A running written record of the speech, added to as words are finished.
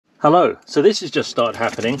Hello, so this has just started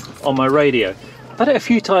happening on my radio. I've had it a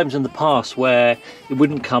few times in the past where it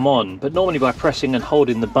wouldn't come on, but normally by pressing and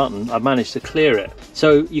holding the button I've managed to clear it.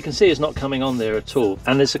 So you can see it's not coming on there at all.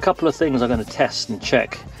 And there's a couple of things I'm going to test and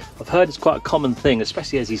check. I've heard it's quite a common thing,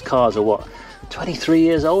 especially as these cars are what, 23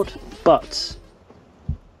 years old? But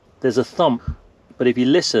there's a thump, but if you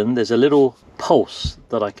listen there's a little pulse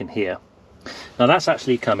that I can hear. Now that's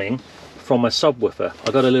actually coming from my subwoofer.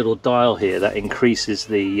 I've got a little dial here that increases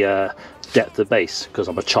the depth of bass because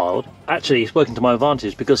I'm a child. Actually it's working to my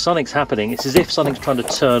advantage because something's happening. It's as if something's trying to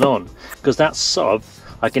turn on, because that sub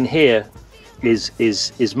I can hear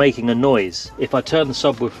is making a noise. If I turn the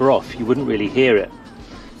subwoofer off you wouldn't really hear it.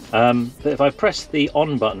 But if I press the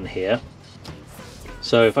on button here,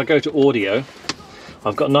 so if I go to audio,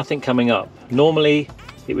 I've got nothing coming up. Normally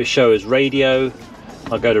it would show as radio.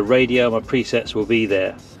 I'll go to radio, my presets will be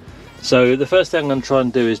there. So the first thing I'm going to try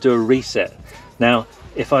and do is do a reset. Now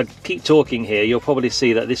if I keep talking here you'll probably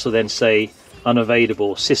see that this will then say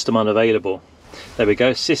unavailable, system unavailable. There we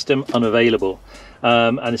go, system unavailable,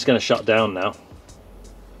 and it's going to shut down now.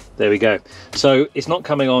 There we go. So it's not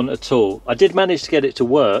coming on at all. I did manage to get it to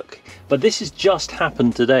work, but this has just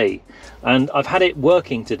happened today and I've had it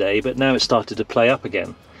working today, but now it's started to play up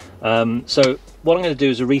again. So what I'm going to do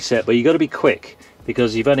is a reset, but you've got to be quick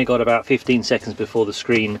because you've only got about 15 seconds before the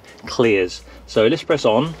screen clears. So let's press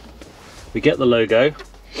on, we get the logo.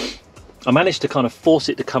 I managed to kind of force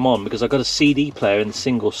it to come on because I've got a CD player in the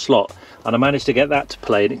single slot and I managed to get that to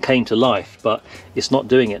play and it came to life, but it's not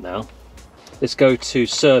doing it now. Let's go to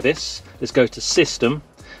service, let's go to system,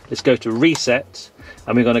 let's go to reset,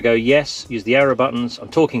 and we're going to go yes, use the arrow buttons. I'm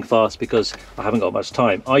talking fast because I haven't got much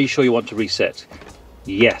time. Are you sure you want to reset?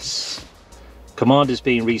 Yes. Command is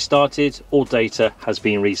being restarted, all data has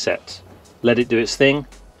been reset. Let it do its thing,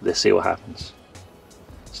 let's see what happens.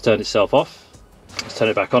 Let's turn itself off, let's turn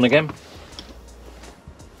it back on again.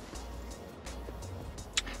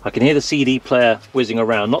 I can hear the CD player whizzing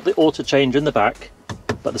around, not the auto changer in the back,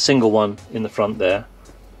 but the single one in the front there.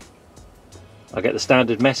 I get the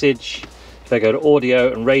standard message. If I go to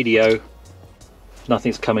audio and radio,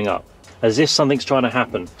 nothing's coming up, as if something's trying to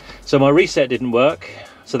happen. So my reset didn't work,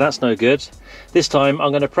 so that's no good. This time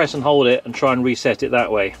I'm going to press and hold it and try and reset it that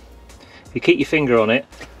way. If you keep your finger on it,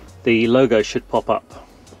 the logo should pop up.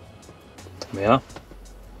 There we are.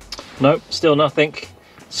 Nope, still nothing.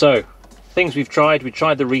 So things we tried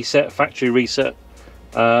the reset, factory reset,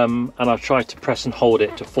 and I've tried to press and hold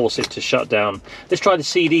it to force it to shut down. Let's try the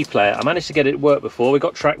CD player. I managed to get it to work before. We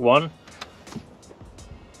got track 1.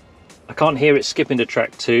 I can't hear it skipping to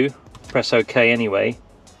track 2. Press OK anyway.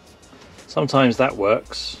 Sometimes that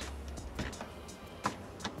works.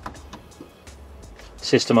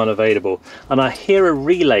 System unavailable, and I hear a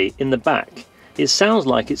relay in the back. It sounds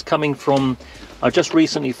like it's coming from, I just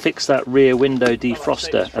recently fixed that rear window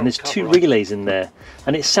defroster and there's 2 relays in there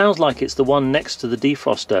and it sounds like it's the one next to the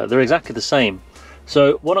defroster. They're exactly the same.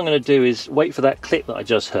 So what I'm going to do is wait for that click that I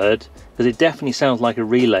just heard, because it definitely sounds like a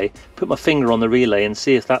relay. Put my finger on the relay and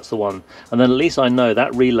see if that's the one, and then at least I know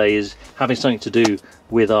that relay is having something to do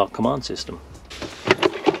with our command system.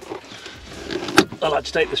 I like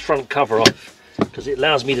to take this front cover off because it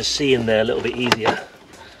allows me to see in there a little bit easier.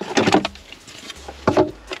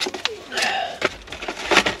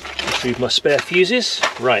 Remove my spare fuses.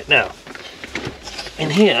 Right, now in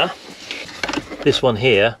here, this one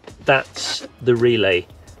here, that's the relay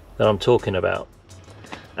that I'm talking about,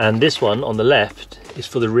 and this one on the left is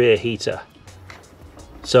for the rear heater.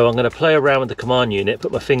 So I'm going to play around with the command unit,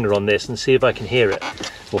 put my finger on this and see if I can hear it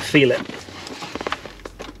or feel it.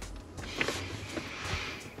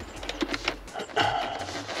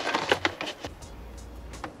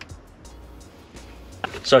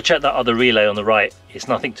 So I checked that other relay on the right. It's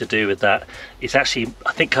nothing to do with that. It's actually,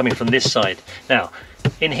 I think, coming from this side. Now,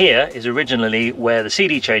 in here is originally where the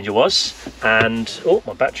CD changer was, and oh,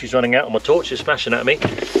 my battery's running out and my torch is flashing at me.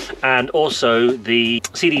 And also the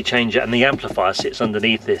CD changer and the amplifier sits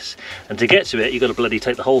underneath this. And to get to it, you've got to bloody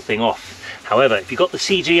take the whole thing off. However, if you've got the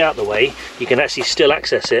CG out the way, you can actually still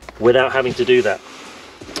access it without having to do that.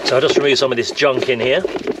 So I'll just remove some of this junk in here.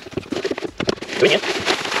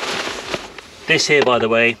 This here, by the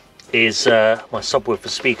way, is my subwoofer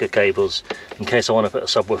speaker cables. In case I want to put a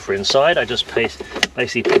subwoofer inside, I just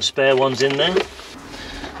basically put spare ones in there.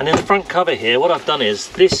 And in the front cover here, what I've done is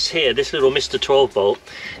this here, this little Mr12 bolt,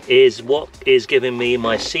 is what is giving me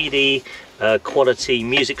my CD quality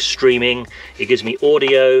music streaming. It gives me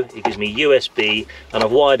audio, it gives me USB, and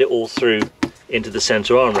I've wired it all through into the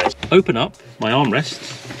center armrest. Open up my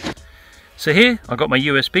armrest. So here I've got my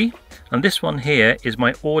USB, and this one here is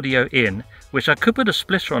my audio in which I could put a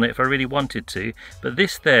splitter on it if I really wanted to, but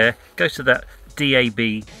this there goes to that DAB,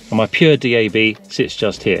 and my pure DAB sits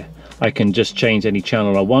just here. I can just change any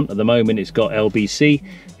channel I want. At the moment it's got LBC,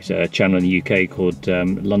 it's a channel in the UK called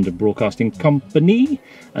London Broadcasting Company,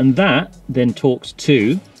 and that then talks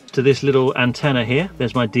to this little antenna here.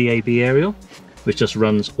 There's my DAB aerial, which just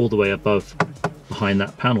runs all the way above behind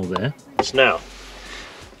that panel there. So now,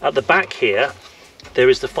 at the back here, there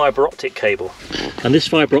is the fibre optic cable. And this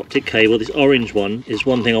fibre optic cable, this orange one, is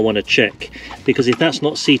one thing I want to check, because if that's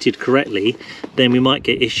not seated correctly, then we might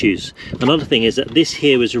get issues. Another thing is that this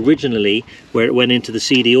here was originally where it went into the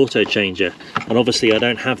CD auto changer, and obviously I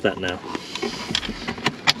don't have that now.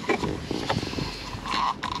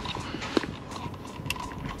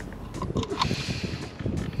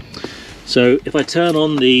 So if I turn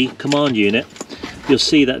on the command unit, you'll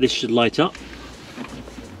see that this should light up,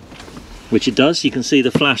 which it does. You can see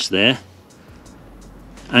the flash there,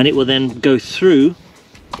 and it will then go through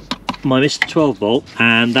my Mr12 volt,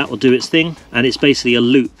 and that will do its thing, and it's basically a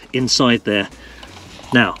loop inside there.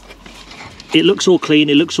 Now, it looks all clean,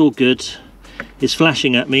 it looks all good, it's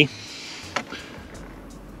flashing at me.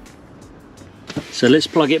 So let's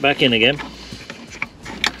plug it back in again.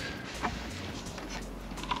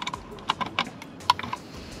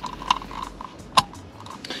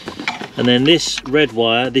 And then this red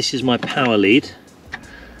wire, this is my power lead.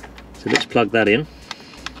 So let's plug that in.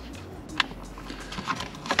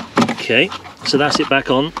 Okay, so that's it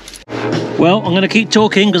back on. Well, I'm going to keep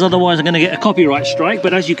talking because otherwise I'm going to get a copyright strike.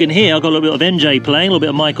 But as you can hear, I've got a little bit of MJ playing, a little bit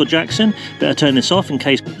of Michael Jackson. Better turn this off in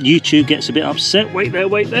case YouTube gets a bit upset. Wait there,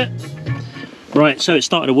 wait there. Right, so it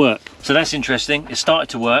started to work. So that's interesting. It started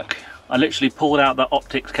to work. I literally pulled out that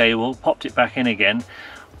optics cable, popped it back in again.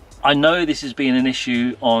 I know this has been an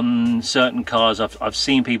issue on certain cars. I've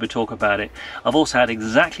seen people talk about it. I've also had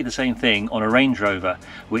exactly the same thing on a Range Rover,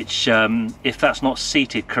 which if that's not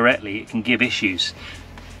seated correctly, it can give issues.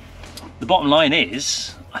 The bottom line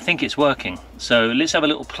is, I think it's working. So let's have a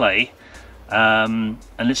little play and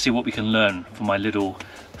let's see what we can learn from my little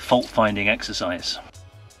fault finding exercise.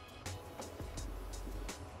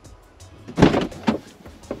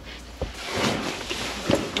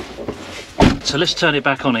 So let's turn it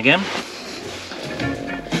back on again.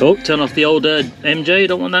 Oh, turn off the old MJ,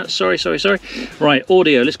 don't want that, sorry. Right,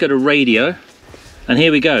 audio, let's go to radio, and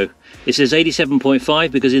here we go. It says 87.5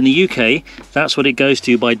 because in the UK, that's what it goes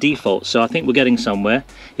to by default, so I think we're getting somewhere.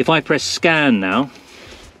 If I press scan now,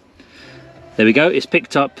 there we go, it's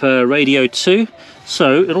picked up radio 2.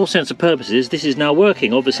 So, in all sense and purposes, this is now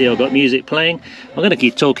working. Obviously, I've got music playing. I'm going to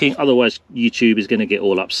keep talking, otherwise YouTube is going to get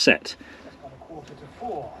all upset.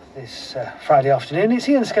 This Friday afternoon. It's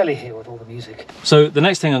Ian Scully here with all the music. So the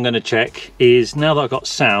next thing I'm going to check is, now that I've got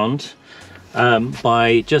sound,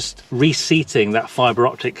 by just reseating that fibre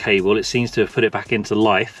optic cable, it seems to have put it back into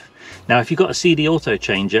life. Now if you've got a CD auto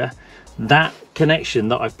changer, that connection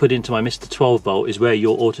that I've put into my Mr12 volt is where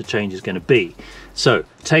your auto change is going to be. So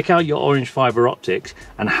take out your orange fibre optics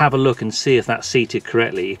and have a look and see if that's seated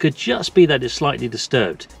correctly. It could just be that it's slightly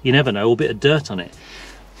disturbed. You never know, a bit of dirt on it.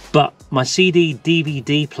 But my CD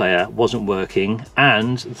DVD player wasn't working,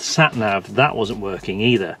 and the sat nav, that wasn't working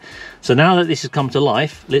either. So now that this has come to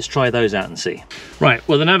life, let's try those out and see. Right,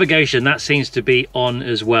 well the navigation, that seems to be on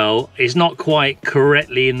as well. It's not quite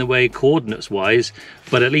correctly in the way coordinates wise,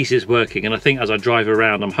 but at least it's working. And I think as I drive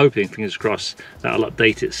around, I'm hoping, fingers crossed, that'll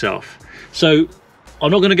update itself. So I'm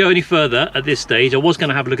not going to go any further at this stage. I was going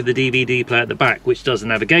to have a look at the DVD player at the back, which does the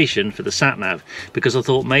navigation for the sat-nav, because I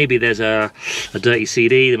thought maybe there's a dirty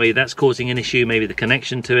CD, maybe that's causing an issue, maybe the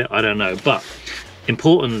connection to it, I don't know. But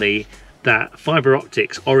importantly, that fibre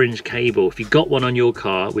optics orange cable, if you've got one on your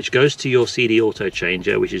car, which goes to your CD auto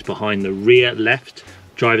changer, which is behind the rear left,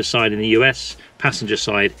 driver's side in the US, passenger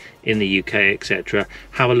side in the UK, etc.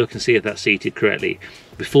 Have a look and see if that's seated correctly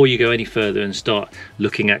before you go any further and start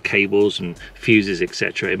looking at cables and fuses,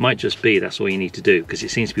 etc. It might just be that's all you need to do, because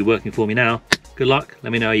it seems to be working for me now. Good luck,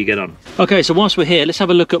 let me know how you get on. Okay, so whilst we're here, let's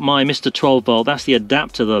have a look at my Mr12 volt. That's the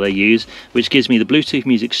adapter that I use, which gives me the Bluetooth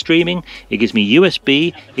music streaming, it gives me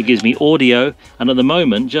USB, it gives me audio, and at the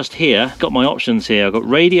moment, just here, got my options here. I've got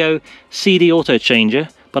radio, CD auto changer,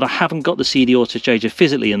 but I haven't got the CD auto changer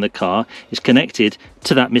physically in the car. It's connected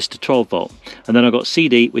to that Mr12 volt. And then I've got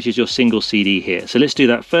CD, which is your single CD here. So let's do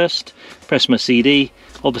that first. Press my CD.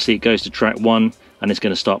 Obviously it goes to track 1, and it's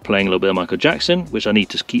going to start playing a little bit of Michael Jackson, which I need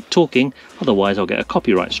to keep talking, otherwise I'll get a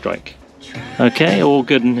copyright strike. Okay, all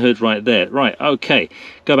good and good right there. Right, okay.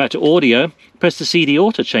 Go back to audio, press the CD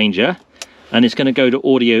auto changer, and it's going to go to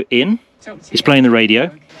audio in. It's playing the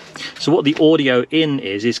radio. So what the audio in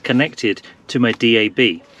is connected to my DAB,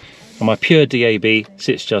 and my pure DAB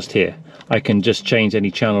sits just here. I can just change any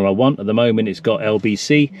channel I want. At the moment it's got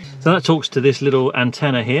LBC. So that talks to this little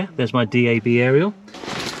antenna here. There's my DAB aerial.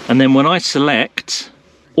 And then when I select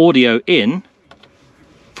audio in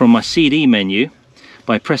from my CD menu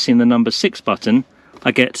by pressing the number 6 button,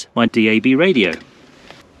 I get my DAB radio.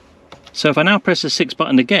 So if I now press the 6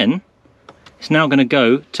 button again, it's now going to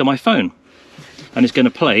go to my phone and it's going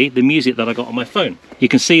to play the music that I got on my phone. You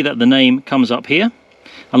can see that the name comes up here.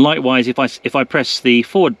 And likewise, if I press the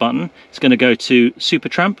forward button, it's going to go to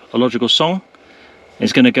Supertramp, a logical song.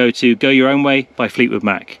 It's going to go to Go Your Own Way by Fleetwood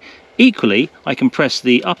Mac. Equally, I can press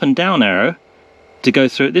the up and down arrow to go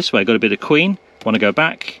through it this way. Got a bit of Queen, want to go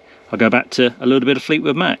back, I'll go back to a little bit of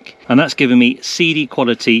Fleetwood Mac. And that's giving me CD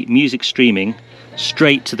quality music streaming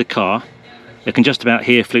straight to the car. You can just about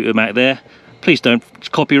hear Fleetwood Mac there. Please don't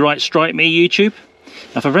copyright strike me, YouTube.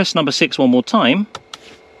 Now if I press number 6 one more time,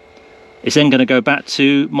 it's then going to go back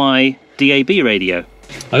to my DAB radio.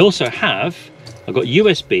 I also have, I've got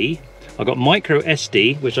USB, I've got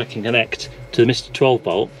MicroSD, which I can connect to the Mr12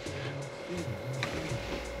 volt.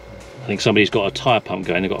 I think somebody's got a tyre pump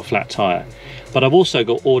going, they've got a flat tyre. But I've also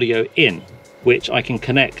got audio in, which I can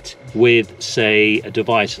connect with, say, a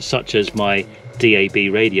device such as my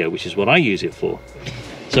DAB radio, which is what I use it for.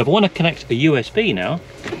 So if I want to connect a USB now,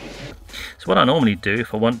 so what I normally do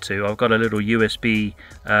if I want to, I've got a little USB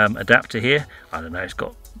adapter here. I don't know, it's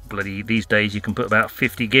got bloody, these days you can put about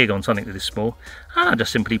 50 gig on something that is small. And I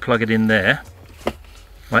just simply plug it in there,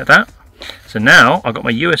 like that. So now I've got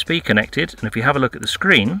my USB connected, and if you have a look at the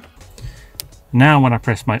screen, now when I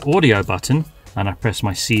press my audio button and I press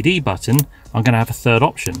my CD button, I'm going to have a third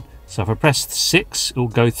option. So if I press 6, it will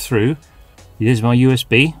go through. Here's my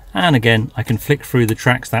USB, and again I can flick through the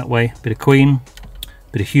tracks that way. Bit of Queen,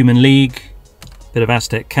 bit of Human League, bit of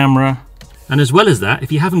Aztec Camera. And as well as that,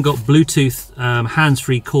 if you haven't got Bluetooth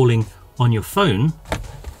hands-free calling on your phone,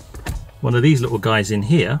 one of these little guys in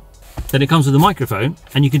here, then it comes with a microphone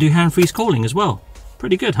and you can do hands-free calling as well.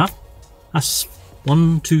 Pretty good, huh? That's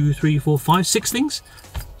 1, 2, 3, 4, 5, 6 things.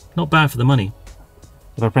 Not bad for the money.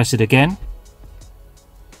 If I press it again,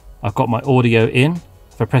 I've got my audio in.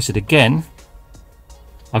 If I press it again,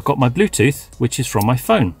 I've got my Bluetooth, which is from my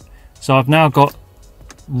phone. So I've now got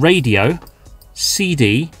radio,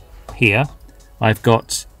 CD here, I've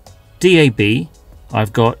got DAB,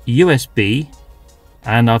 I've got USB,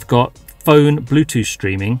 and I've got phone Bluetooth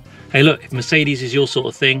streaming. Hey look, if Mercedes is your sort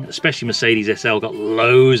of thing, especially Mercedes SL, got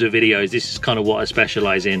loads of videos. This is kind of what I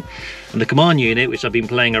specialise in. And the Command unit, which I've been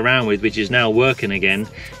playing around with, which is now working again,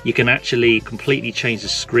 you can actually completely change the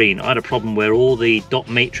screen. I had a problem where all the dot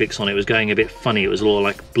matrix on it was going a bit funny. It was all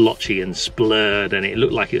like blotchy and splurred and it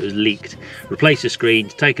looked like it was leaked. Replace the screen,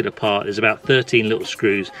 take it apart. There's about 13 little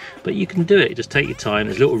screws, but you can do it. Just take your time.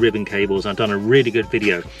 There's little ribbon cables. I've done a really good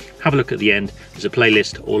video. Have a look at the end. There's a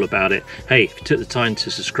playlist all about it. Hey, if you took the time to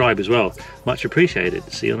subscribe as well, much appreciated.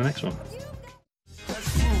 See you on the next one.